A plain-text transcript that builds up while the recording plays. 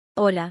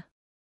Hola.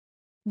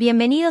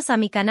 Bienvenidos a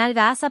mi canal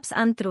Gossips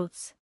and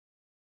Truths.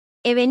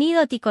 He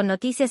venido a ti con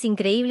noticias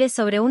increíbles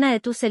sobre una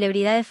de tus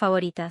celebridades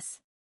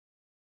favoritas.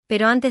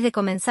 Pero antes de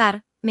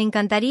comenzar, me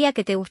encantaría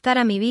que te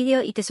gustara mi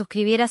vídeo y te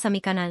suscribieras a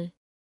mi canal.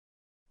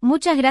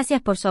 Muchas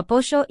gracias por su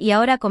apoyo y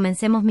ahora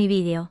comencemos mi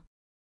vídeo.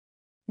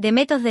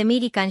 Demet,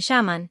 Ozdemir y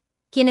Yaman,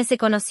 quienes se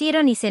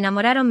conocieron y se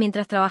enamoraron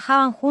mientras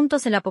trabajaban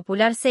juntos en la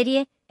popular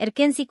serie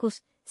Convenci,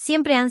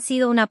 siempre han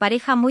sido una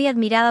pareja muy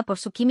admirada por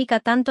su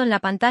química tanto en la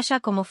pantalla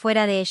como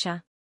fuera de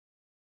ella.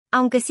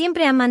 Aunque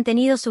siempre han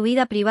mantenido su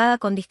vida privada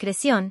con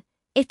discreción,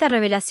 esta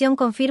revelación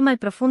confirma el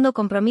profundo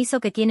compromiso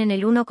que tienen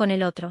el uno con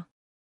el otro.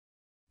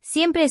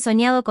 Siempre he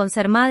soñado con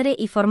ser madre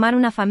y formar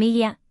una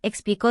familia,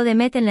 explicó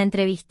Demet en la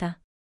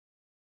entrevista.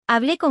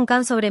 Hablé con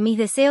Can sobre mis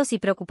deseos y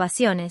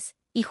preocupaciones,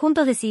 y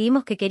juntos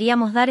decidimos que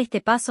queríamos dar este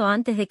paso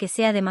antes de que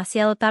sea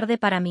demasiado tarde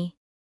para mí.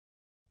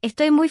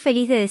 Estoy muy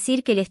feliz de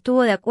decir que él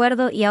estuvo de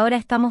acuerdo y ahora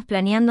estamos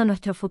planeando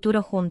nuestro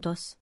futuro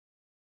juntos.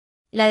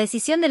 La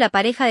decisión de la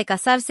pareja de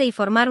casarse y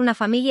formar una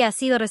familia ha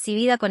sido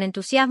recibida con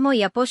entusiasmo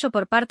y apoyo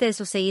por parte de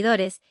sus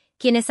seguidores,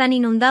 quienes han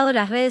inundado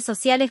las redes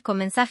sociales con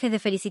mensajes de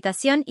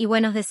felicitación y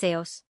buenos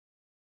deseos.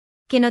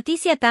 ¡Qué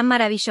noticia tan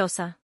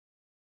maravillosa!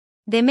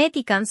 Demet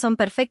y Can son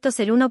perfectos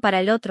el uno para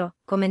el otro,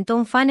 comentó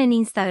un fan en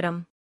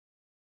Instagram.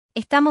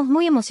 Estamos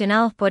muy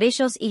emocionados por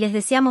ellos y les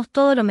deseamos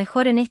todo lo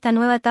mejor en esta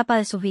nueva etapa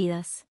de sus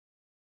vidas.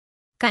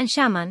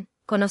 Yaman,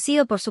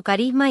 conocido por su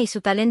carisma y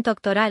su talento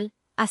actoral,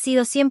 ha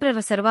sido siempre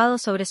reservado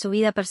sobre su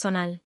vida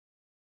personal.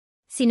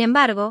 Sin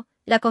embargo,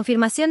 la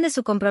confirmación de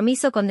su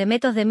compromiso con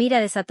Demet Ozdemir ha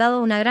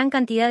desatado una gran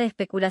cantidad de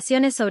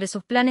especulaciones sobre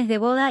sus planes de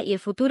boda y el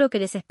futuro que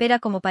les espera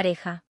como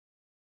pareja.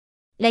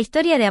 La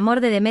historia de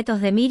amor de Demet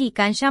Ozdemir y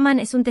Yaman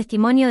es un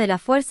testimonio de la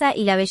fuerza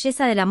y la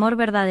belleza del amor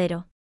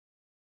verdadero.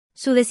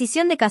 Su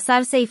decisión de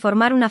casarse y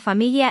formar una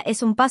familia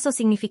es un paso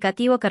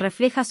significativo que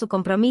refleja su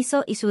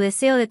compromiso y su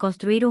deseo de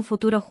construir un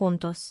futuro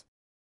juntos.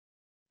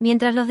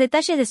 Mientras los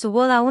detalles de su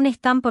boda aún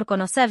están por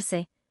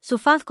conocerse,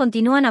 sus fans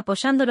continúan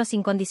apoyándolos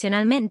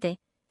incondicionalmente,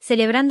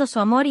 celebrando su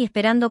amor y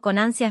esperando con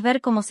ansias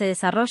ver cómo se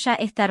desarrolla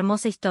esta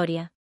hermosa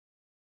historia.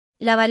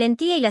 La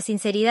valentía y la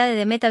sinceridad de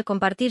Demet al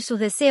compartir sus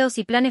deseos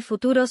y planes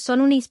futuros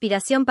son una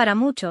inspiración para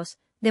muchos,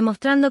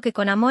 demostrando que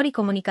con amor y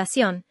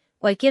comunicación,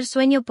 cualquier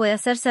sueño puede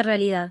hacerse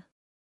realidad.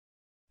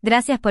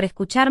 Gracias por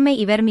escucharme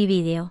y ver mi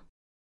vídeo.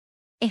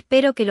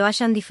 Espero que lo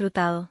hayan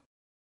disfrutado.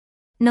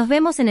 Nos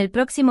vemos en el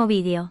próximo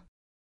vídeo.